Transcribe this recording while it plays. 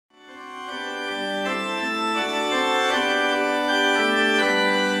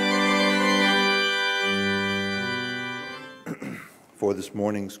for this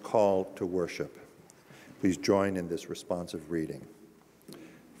morning's call to worship. Please join in this responsive reading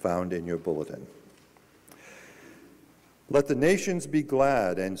found in your bulletin. Let the nations be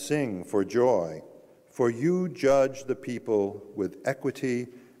glad and sing for joy, for you judge the people with equity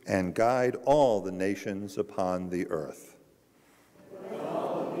and guide all the nations upon the earth. Let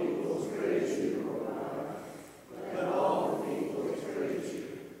all the peoples praise you, O God. Let all the peoples praise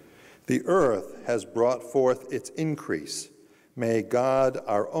you. The earth has brought forth its increase. May God,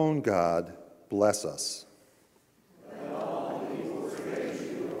 our own God, bless us. Let all the peoples praise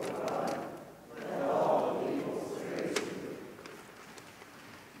you, O God. Let all the peoples praise you.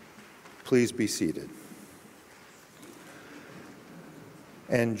 Please be seated.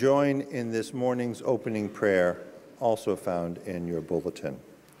 And join in this morning's opening prayer, also found in your bulletin.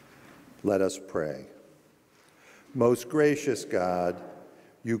 Let us pray. Most gracious God,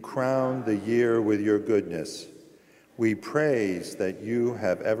 you crown the year with your goodness. We praise that you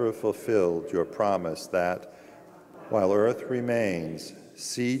have ever fulfilled your promise that, while earth remains,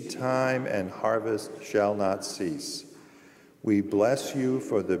 seed time and harvest shall not cease. We bless you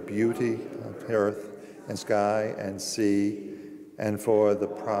for the beauty of earth and sky and sea, and for the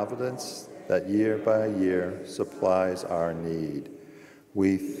providence that year by year supplies our need.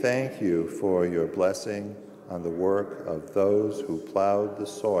 We thank you for your blessing on the work of those who plowed the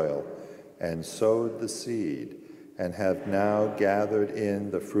soil and sowed the seed and have now gathered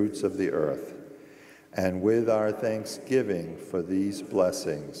in the fruits of the earth. And with our thanksgiving for these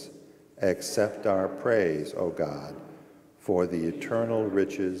blessings, accept our praise, O God, for the eternal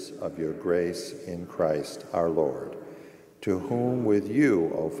riches of your grace in Christ our Lord, to whom with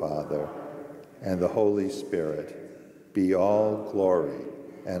you, O Father, and the Holy Spirit, be all glory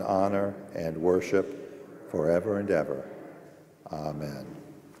and honor and worship forever and ever. Amen.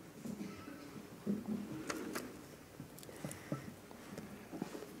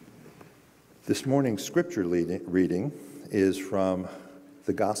 This morning's scripture reading is from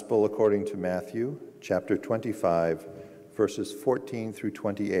the Gospel according to Matthew, chapter 25, verses 14 through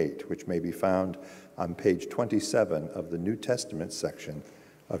 28, which may be found on page 27 of the New Testament section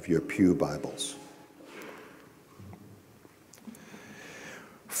of your pew Bibles.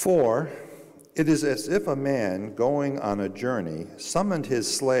 For it is as if a man going on a journey summoned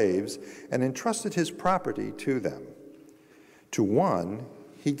his slaves and entrusted his property to them. To one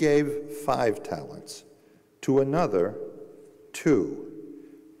he gave 5 talents, to another 2,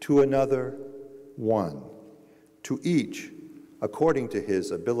 to another 1, to each according to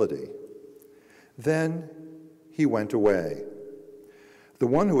his ability. Then he went away. The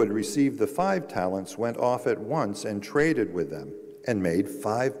one who had received the 5 talents went off at once and traded with them and made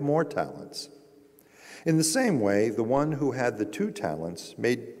 5 more talents. In the same way, the one who had the 2 talents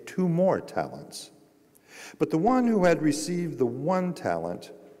made 2 more talents. But the one who had received the 1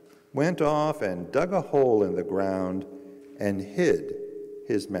 talent went off and dug a hole in the ground and hid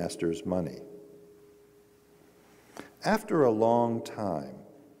his master's money. After a long time,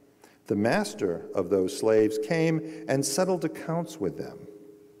 the master of those slaves came and settled accounts with them.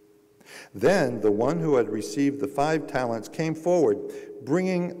 Then the one who had received the 5 talents came forward,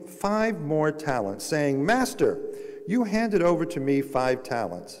 bringing 5 more talents, saying, "Master, you handed over to me 5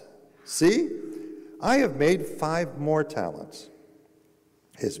 talents. See, I have made 5 more talents."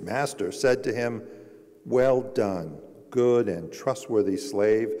 His master said to him, "Well done, good and trustworthy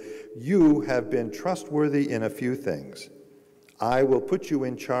slave. You have been trustworthy in a few things. I will put you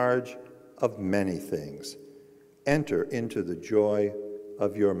in charge of many things. Enter into the joy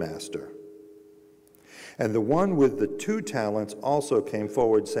of your master." And the one with the 2 talents also came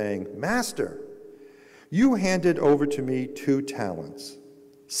forward, saying, "Master, you handed over to me 2 talents.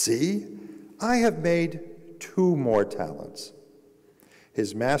 See, I have made 2 more talents."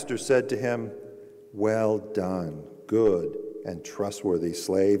 His master said to him, "Well done, good and trustworthy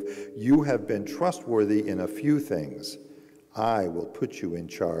slave. You have been trustworthy in a few things. I will put you in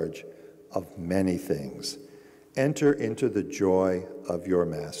charge of many things. Enter into the joy of your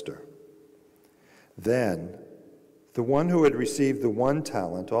master." Then the one who had received the 1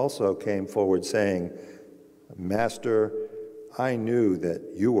 talent also came forward, saying, "Master, I knew that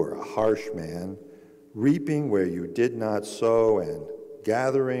you were a harsh man, reaping where you did not sow and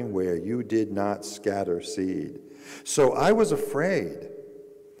gathering where you did not scatter seed. So I was afraid,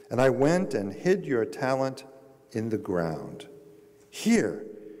 and I went and hid your talent in the ground. Here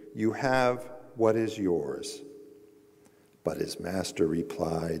you have what is yours." But his master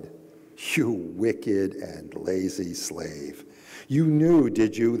replied, "You wicked and lazy slave. You knew,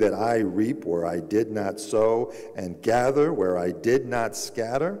 did you, that I reap where I did not sow and gather where I did not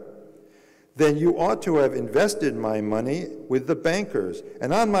scatter? Then you ought to have invested my money with the bankers,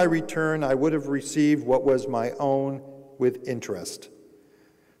 and on my return I would have received what was my own with interest.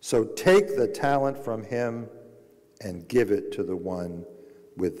 So take the talent from him and give it to the one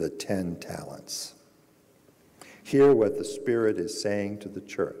with the 10 talents. Hear what the Spirit is saying to the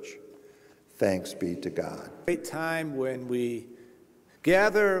church. Thanks be to God. Great time when we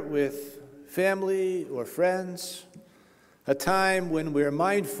gather with family or friends, a time when we're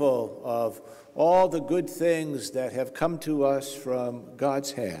mindful of all the good things that have come to us from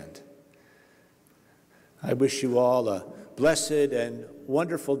God's hand. I wish you all a blessed and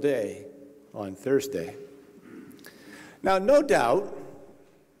wonderful day on Thursday. Now, no doubt,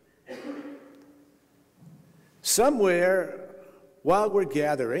 somewhere while we're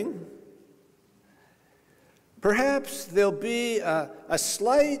gathering, perhaps there'll be a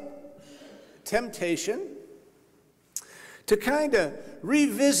slight temptation to kind of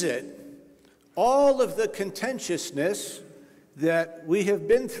revisit all of the contentiousness that we have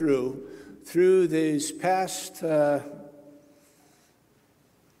been through these past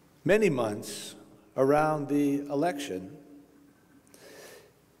many months around the election.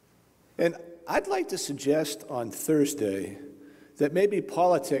 And I'd like to suggest on Thursday that maybe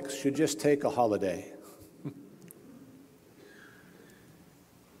politics should just take a holiday.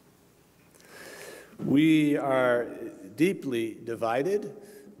 We are deeply divided.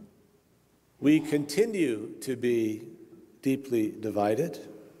 We continue to be deeply divided.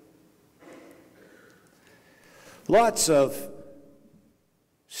 Lots of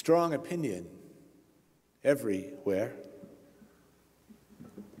strong opinion everywhere.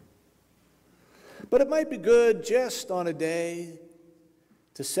 But it might be good just on a day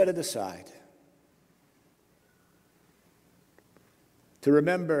to set it aside, to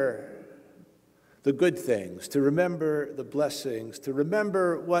remember the good things, to remember the blessings, to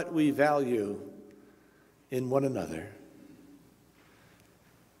remember what we value in one another.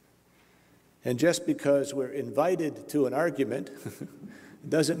 And just because we're invited to an argument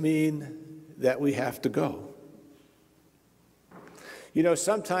doesn't mean that we have to go. You know,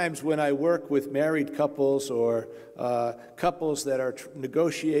 sometimes when I work with married couples or couples that are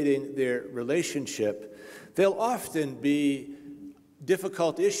negotiating their relationship, there'll often be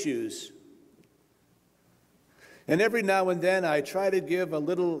difficult issues. And every now and then I try to give a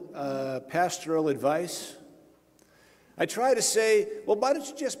little pastoral advice. I try to say, well, why don't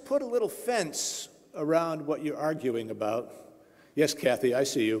you just put a little fence around what you're arguing about? Yes, Kathy, I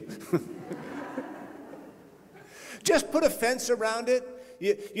see you. Just put a fence around it.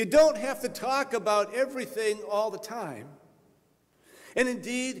 You don't have to talk about everything all the time. And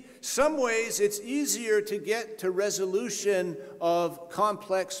indeed, some ways it's easier to get to resolution of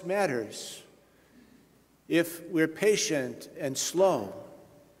complex matters if we're patient and slow.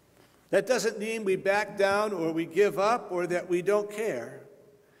 That doesn't mean we back down or we give up or that we don't care.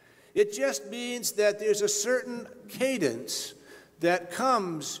 It just means that there's a certain cadence that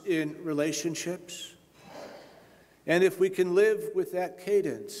comes in relationships. And if we can live with that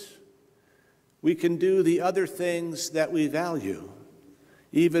cadence, we can do the other things that we value,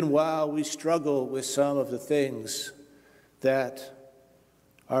 even while we struggle with some of the things that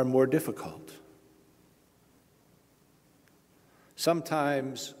are more difficult.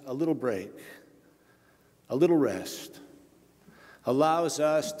 Sometimes a little break, a little rest, allows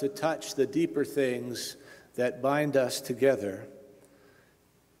us to touch the deeper things that bind us together.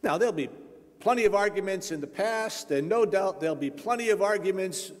 Now, there'll be plenty of arguments in the past, and no doubt there'll be plenty of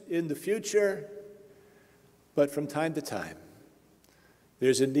arguments in the future, but from time to time,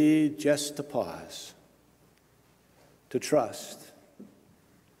 there's a need just to pause, to trust,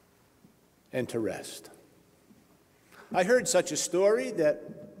 and to rest. I heard such a story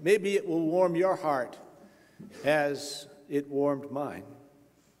that maybe it will warm your heart as it warmed mine.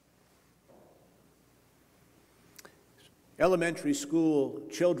 Elementary school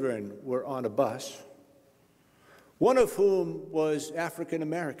children were on a bus, one of whom was African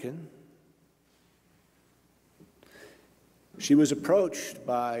American. She was approached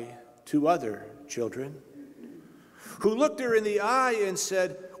by two other children who looked her in the eye and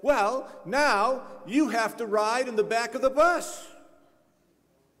said, "Well, now you have to ride in the back of the bus."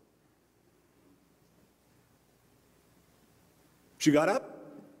 She got up,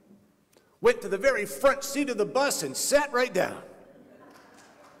 went to the very front seat of the bus and sat right down.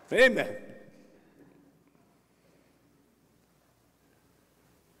 Amen.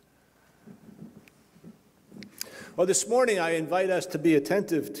 Well, this morning I invite us to be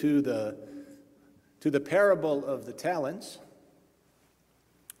attentive to the parable of the talents.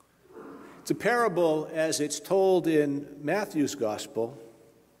 It's a parable as it's told in Matthew's gospel.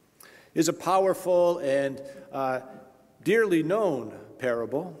 is a powerful and dearly known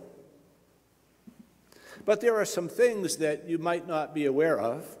parable. But there are some things that you might not be aware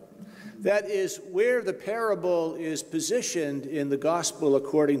of. That is, where the parable is positioned in the Gospel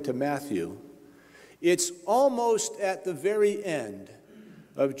according to Matthew, it's almost at the very end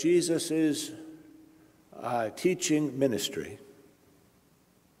of Jesus' teaching ministry.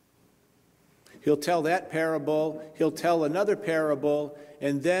 He'll tell that parable, he'll tell another parable,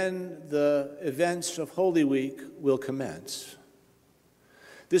 and then the events of Holy Week will commence.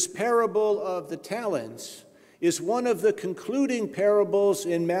 This parable of the talents is one of the concluding parables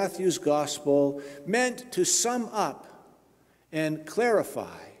in Matthew's Gospel, meant to sum up and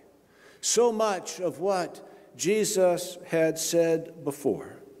clarify so much of what Jesus had said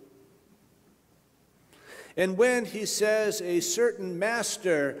before. And when he says a certain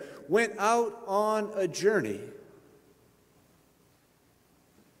master went out on a journey,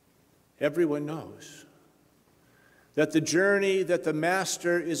 everyone knows that the journey that the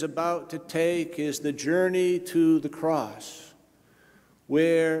master is about to take is the journey to the cross,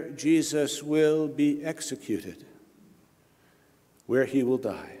 where Jesus will be executed, where he will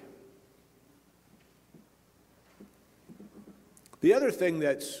die. The other thing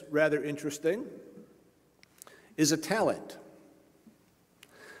that's rather interesting is a talent.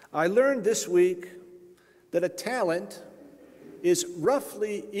 I learned this week that a talent is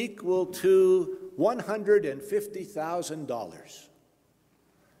roughly equal to $150,000.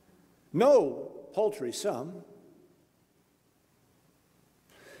 No paltry sum.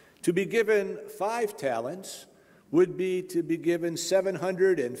 To be given 5 talents would be to be given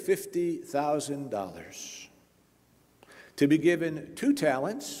 $750,000. To be given 2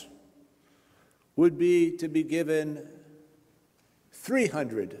 talents would be to be given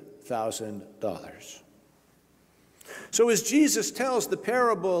 $300,000. So as Jesus tells the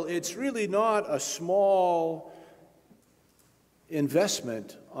parable, it's really not a small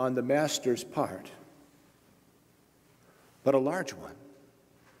investment on the master's part, but a large one.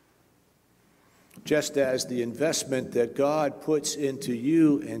 Just as the investment that God puts into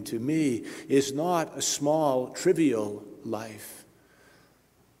you and to me is not a small, trivial life,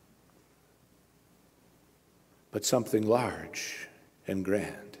 but something large and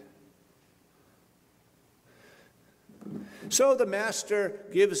grand. So the master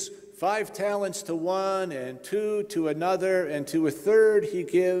gives 5 talents to one, and 2 to another, and to a third he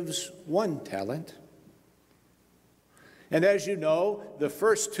gives 1 talent. And as you know, the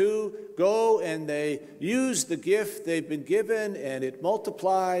first 2 go and they use the gift they've been given, and it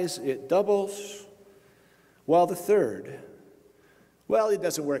multiplies, it doubles, while the third, well, it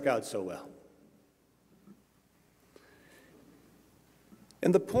doesn't work out so well.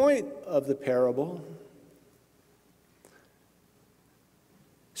 And the point of the parable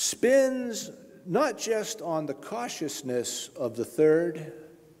spins not just on the cautiousness of the third,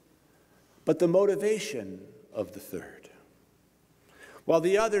 but the motivation of the third. While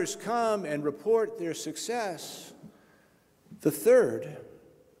the others come and report their success, the third,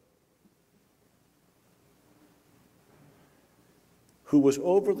 who was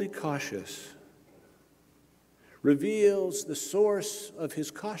overly cautious, reveals the source of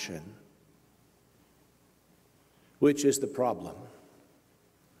his caution, which is the problem,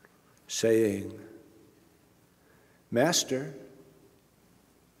 saying, "Master,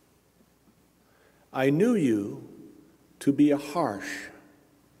 I knew you to be a harsh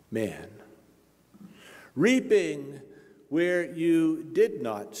man, reaping where you did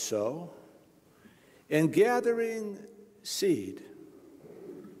not sow, and gathering seed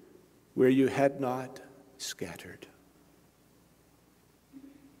where you had not scattered."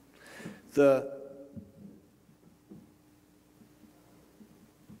 The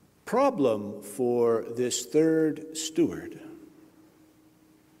problem for this third steward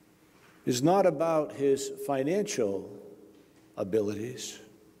is not about his financial abilities.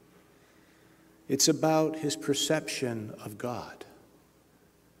 It's about his perception of God.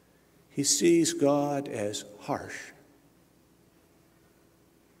 He sees God as harsh,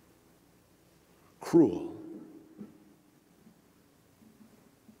 cruel,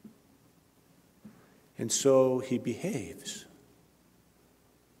 and so he behaves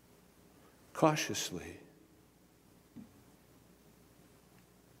cautiously.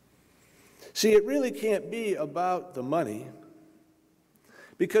 See, it really can't be about the money,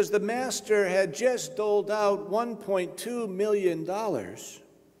 because the master had just doled out $1.2 million,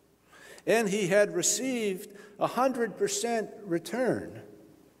 and he had received 100% return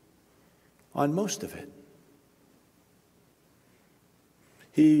on most of it.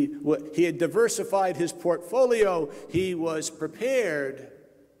 He had diversified his portfolio. He was prepared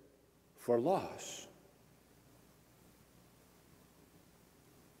for loss.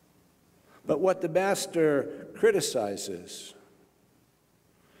 But what the Master criticizes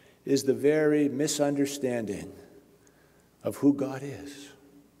is the very misunderstanding of who God is.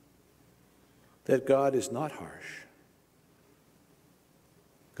 That God is not harsh.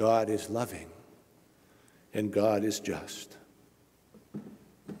 God is loving. And God is just.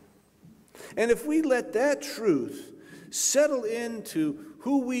 And if we let that truth settle into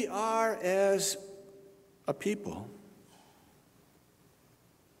who we are as a people,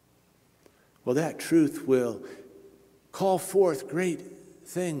 well, that truth will call forth great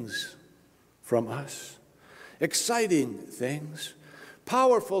things from us, exciting things,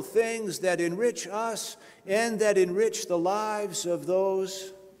 powerful things that enrich us and that enrich the lives of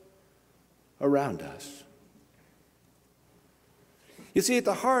those around us. You see, at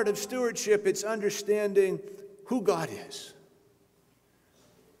the heart of stewardship, it's understanding who God is.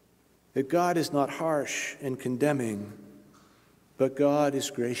 That God is not harsh and condemning, but God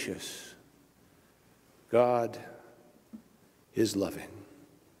is gracious. God is loving.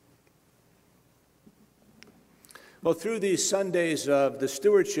 Well, through these Sundays of the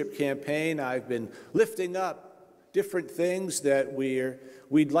stewardship campaign, I've been lifting up different things that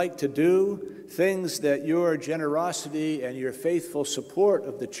we'd like to do, things that your generosity and your faithful support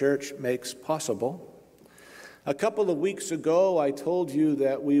of the church makes possible. A couple of weeks ago, I told you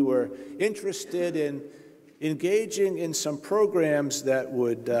that we were interested in engaging in some programs that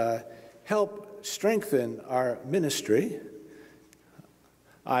would help strengthen our ministry.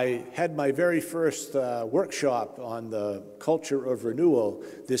 I had my very first workshop on the culture of renewal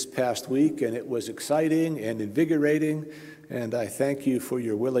this past week, and it was exciting and invigorating, and I thank you for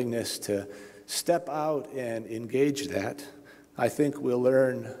your willingness to step out and engage that. I think we'll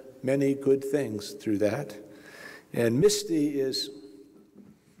learn many good things through that. And Misty is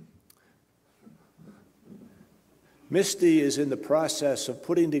in the process of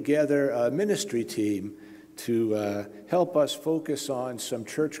putting together a ministry team to help us focus on some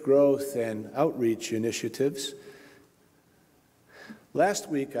church growth and outreach initiatives. Last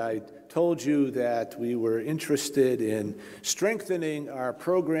week, I told you that we were interested in strengthening our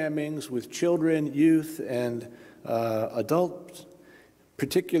programmings with children, youth, and adults,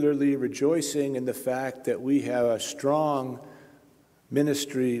 particularly rejoicing in the fact that we have a strong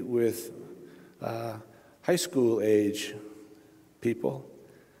ministry with high school age people.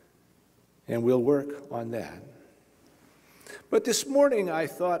 And we'll work on that. But this morning, I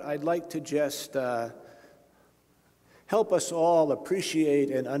thought I'd like to just help us all appreciate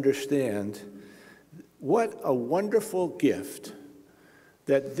and understand what a wonderful gift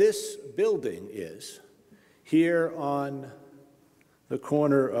that this building is here on the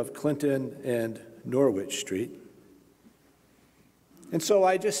corner of Clinton and Norwich Street. And so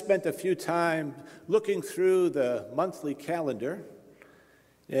I just spent a few time looking through the monthly calendar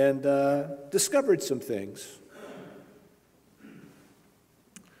and discovered some things.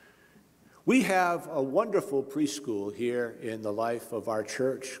 We have a wonderful preschool here in the life of our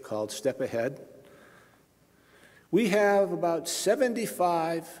church called Step Ahead. We have about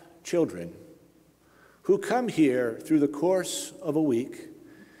 75 children who come here through the course of a week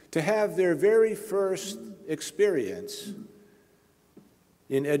to have their very first experience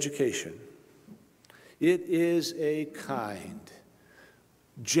in education. It is a kind,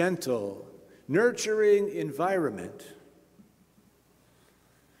 gentle, nurturing environment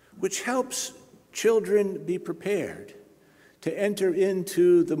which helps children be prepared to enter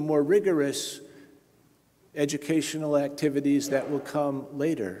into the more rigorous educational activities that will come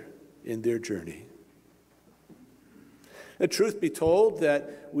later in their journey. The truth be told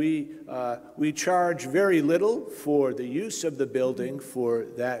that we charge very little for the use of the building for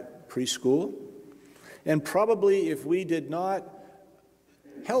that preschool, and probably if we did not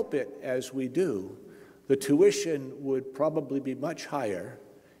help it as we do, the tuition would probably be much higher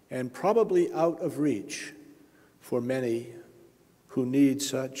and probably out of reach for many who need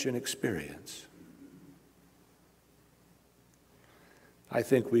such an experience. I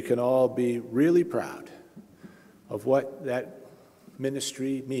think we can all be really proud of what that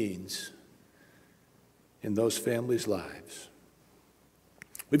ministry means in those families' lives.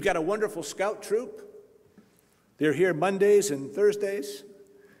 We've got a wonderful scout troop. They're here Mondays and Thursdays,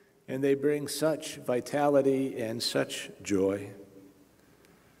 and they bring such vitality and such joy.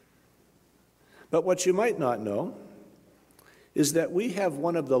 But what you might not know is that we have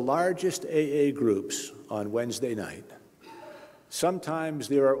one of the largest AA groups on Wednesday night. Sometimes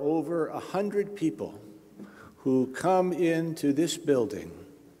there are over 100 people who come into this building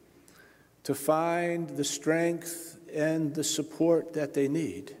to find the strength and the support that they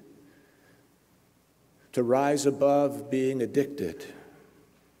need to rise above being addicted.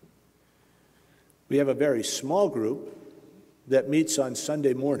 We have a very small group that meets on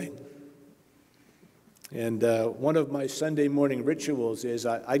Sunday morning. And one of my Sunday morning rituals is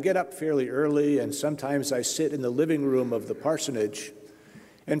I get up fairly early, and sometimes I sit in the living room of the parsonage.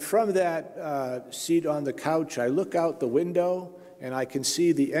 And from that seat on the couch, I look out the window, and I can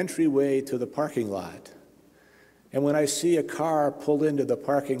see the entryway to the parking lot. And when I see a car pull into the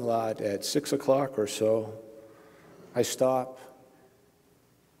parking lot at 6 o'clock or so, I stop,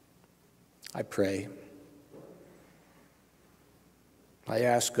 I pray. I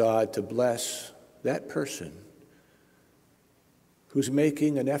ask God to bless that person who's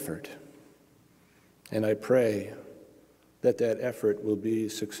making an effort, and I pray that that effort will be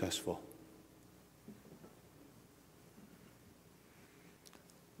successful.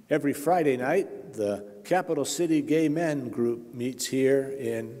 Every Friday night, the Capital City Gay Men group meets here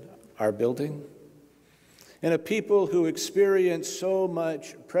in our building, and a people who experience so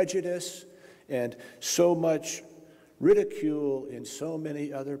much prejudice and so much ridicule in so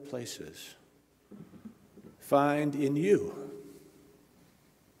many other places find in you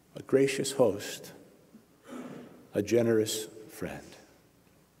a gracious host, a generous friend.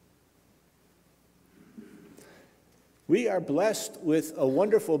 We are blessed with a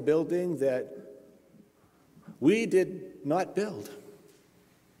wonderful building that we did not build.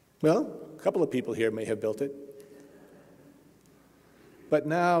 Well, a couple of people here may have built it, but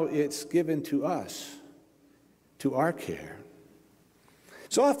now it's given to us, to our care.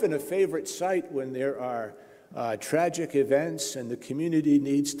 It's often a favorite site when there are tragic events and the community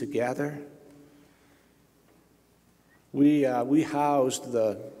needs to gather. We housed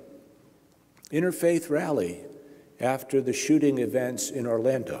the Interfaith Rally after the shooting events in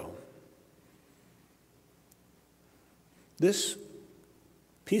Orlando. This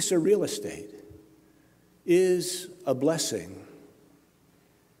piece of real estate is a blessing.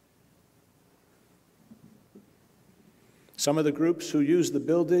 Some of the groups who use the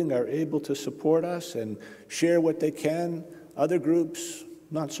building are able to support us and share what they can. Other groups,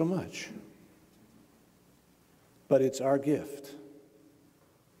 not so much. But it's our gift.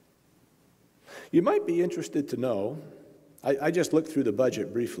 You might be interested to know, I just looked through the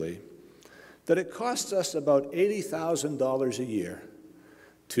budget briefly, that it costs us about $80,000 a year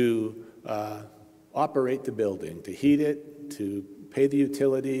to operate the building, to heat it, to pay the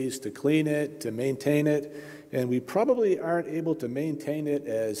utilities, to clean it, to maintain it, and we probably aren't able to maintain it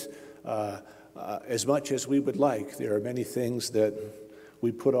as much as we would like. There are many things that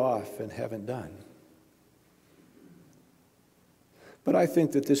we put off and haven't done. But I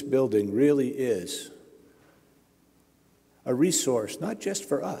think that this building really is a resource, not just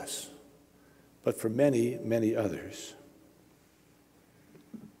for us, but for many, many others.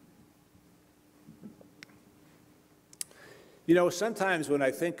 You know, sometimes when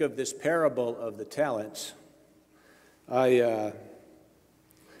I think of this parable of the talents, I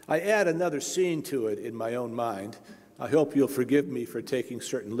add another scene to it in my own mind. I hope you'll forgive me for taking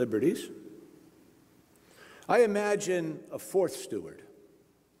certain liberties. I imagine a fourth steward,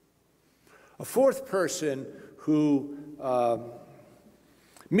 a fourth person who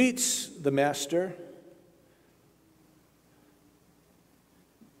meets the master,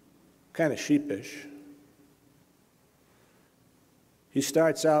 kind of sheepish. He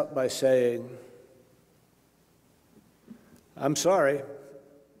starts out by saying, "I'm sorry,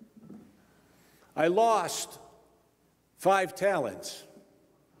 I lost 5 talents.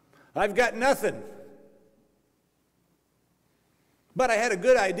 I've got nothing. But I had a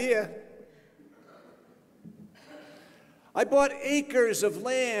good idea. I bought acres of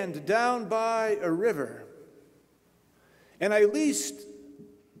land down by a river, and I leased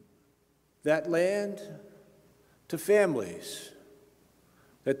that land to families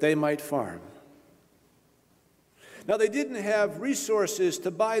that they might farm. Now, they didn't have resources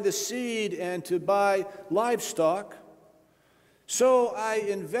to buy the seed and to buy livestock, so I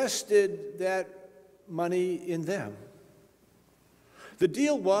invested that money in them. The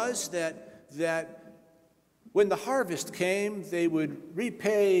deal was that when the harvest came, they would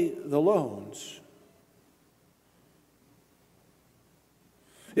repay the loans.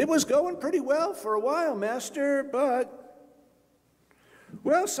 It was going pretty well for a while, Master, but,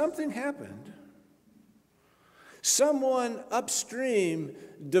 well, something happened. Someone upstream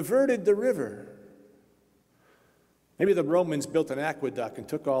diverted the river. Maybe the Romans built an aqueduct and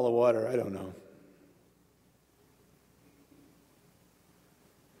took all the water, I don't know.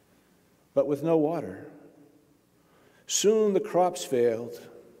 But with no water, soon the crops failed.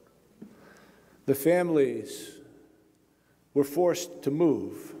 The families were forced to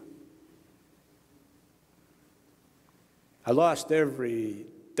move. I lost every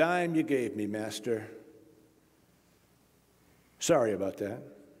dime you gave me, Master. Sorry about that.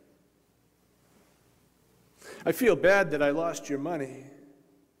 I feel bad that I lost your money.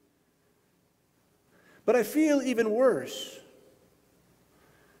 But I feel even worse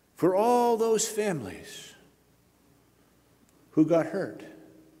for all those families who got hurt.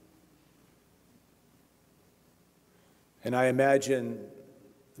 And I imagine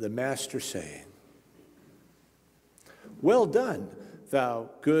the Master saying, "Well done,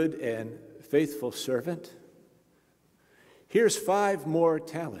 thou good and faithful servant. Here's 5 more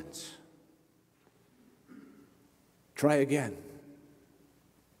talents. Try again."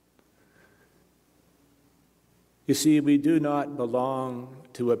 You see, we do not belong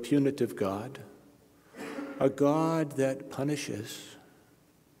to a punitive God, a God that punishes,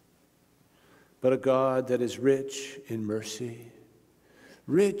 but a God that is rich in mercy,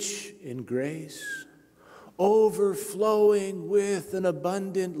 rich in grace, overflowing with an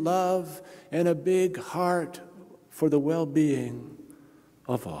abundant love and a big heart for the well-being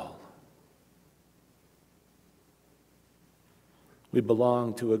of all. We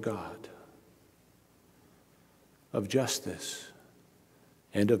belong to a God of justice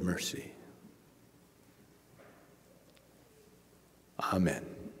and of mercy. Amen.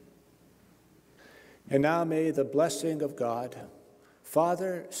 And now may the blessing of God,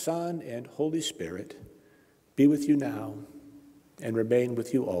 Father, Son, and Holy Spirit be with you now and remain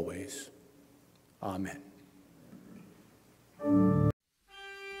with you always. Amen.